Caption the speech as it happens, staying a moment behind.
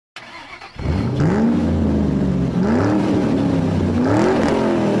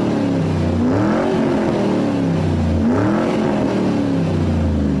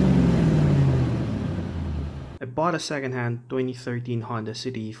bought a second-hand 2013 Honda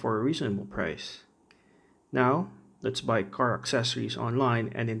City for a reasonable price. Now, let's buy car accessories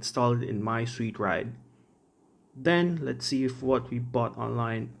online and install it in my sweet ride. Then, let's see if what we bought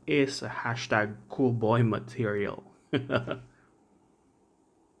online is a hashtag coolboy material.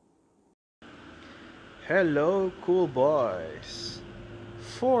 Hello, cool boys!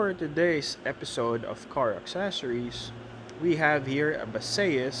 For today's episode of Car Accessories, we have here a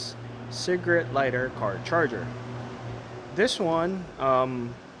Baseus cigarette lighter car charger. This one,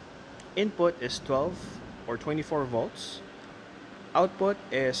 input is 12 or 24 volts. Output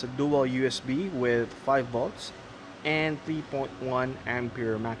is a dual USB with 5 volts and 3.1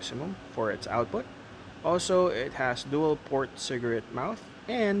 ampere maximum for its output. Also, it has dual port cigarette mouth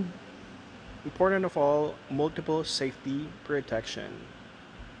and, important of all, multiple safety protection.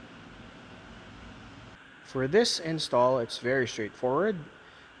 For this install, it's very straightforward.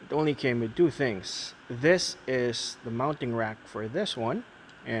 It only came with two things. This is the mounting rack for this one,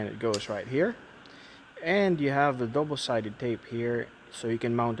 and it goes right here. And you have the double-sided tape here, so you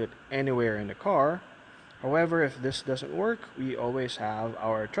can mount it anywhere in the car. However, if this doesn't work, we always have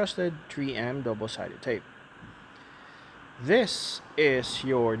our trusted 3M double-sided tape. This is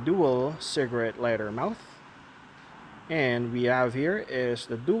your dual cigarette lighter mouth, and we have here is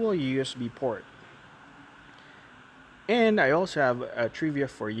the dual USB port. And I also have a trivia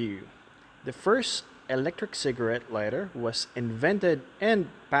for you. The first electric cigarette lighter was invented and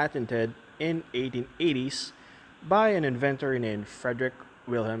patented in 1880s by an inventor named Friedrich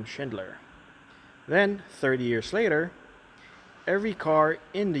Wilhelm Schindler. Then, 30 years later, every car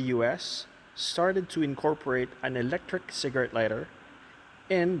in the US started to incorporate an electric cigarette lighter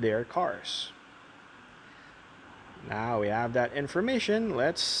in their cars. Now we have that information,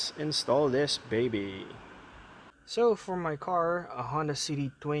 let's install this baby. So for my car, a Honda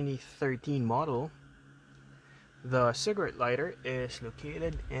City 2013 model, the cigarette lighter is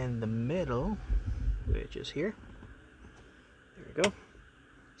located in the middle, which is here. There we go.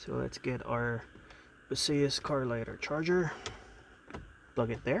 So let's get our Baseus car lighter charger,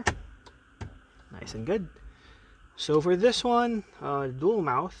 plug it there, nice and good. So for this one, dual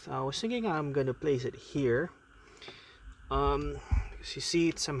mouth, I was thinking I'm gonna place it here. Because you see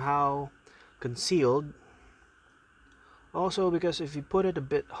it's somehow concealed. Also, because if you put it a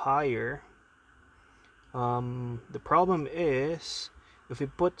bit higher, the problem is if we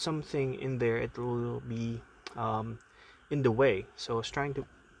put something in there, it will be in the way. So I was trying to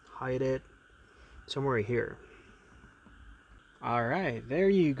hide it somewhere here. Alright, there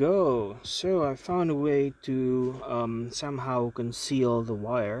you go. So I found a way to somehow conceal the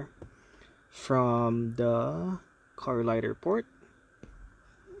wire from the car lighter port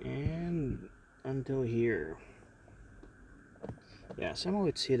and until here. Yeah, somehow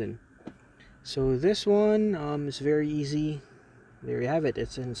it's hidden. So this one is very easy. There you have it,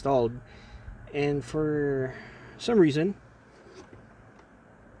 it's installed. And for some reason,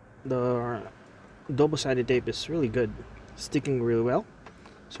 the double-sided tape is really good, sticking really well.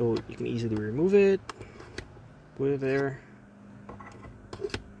 So you can easily remove it, put it there.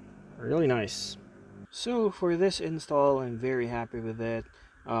 Really nice. So for this install, I'm very happy with it.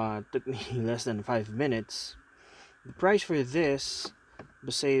 Took me less than 5 minutes. The price for this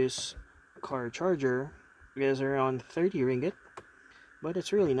Baseus car charger is around 30 ringgit, but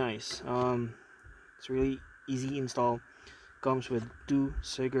it's really nice. It's really easy install. Comes with 2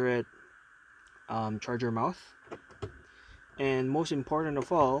 cigarette charger mouth, and most important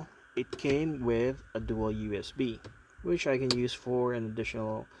of all, it came with a dual USB, which I can use for an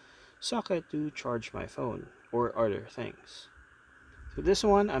additional socket to charge my phone or other things. So this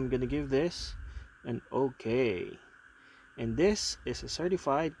one, I'm gonna give this an okay. And this is a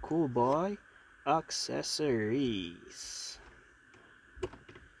certified cool boy accessories.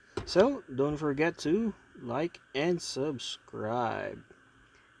 So don't forget to like and subscribe.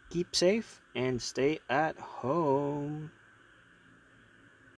 Keep safe and stay at home.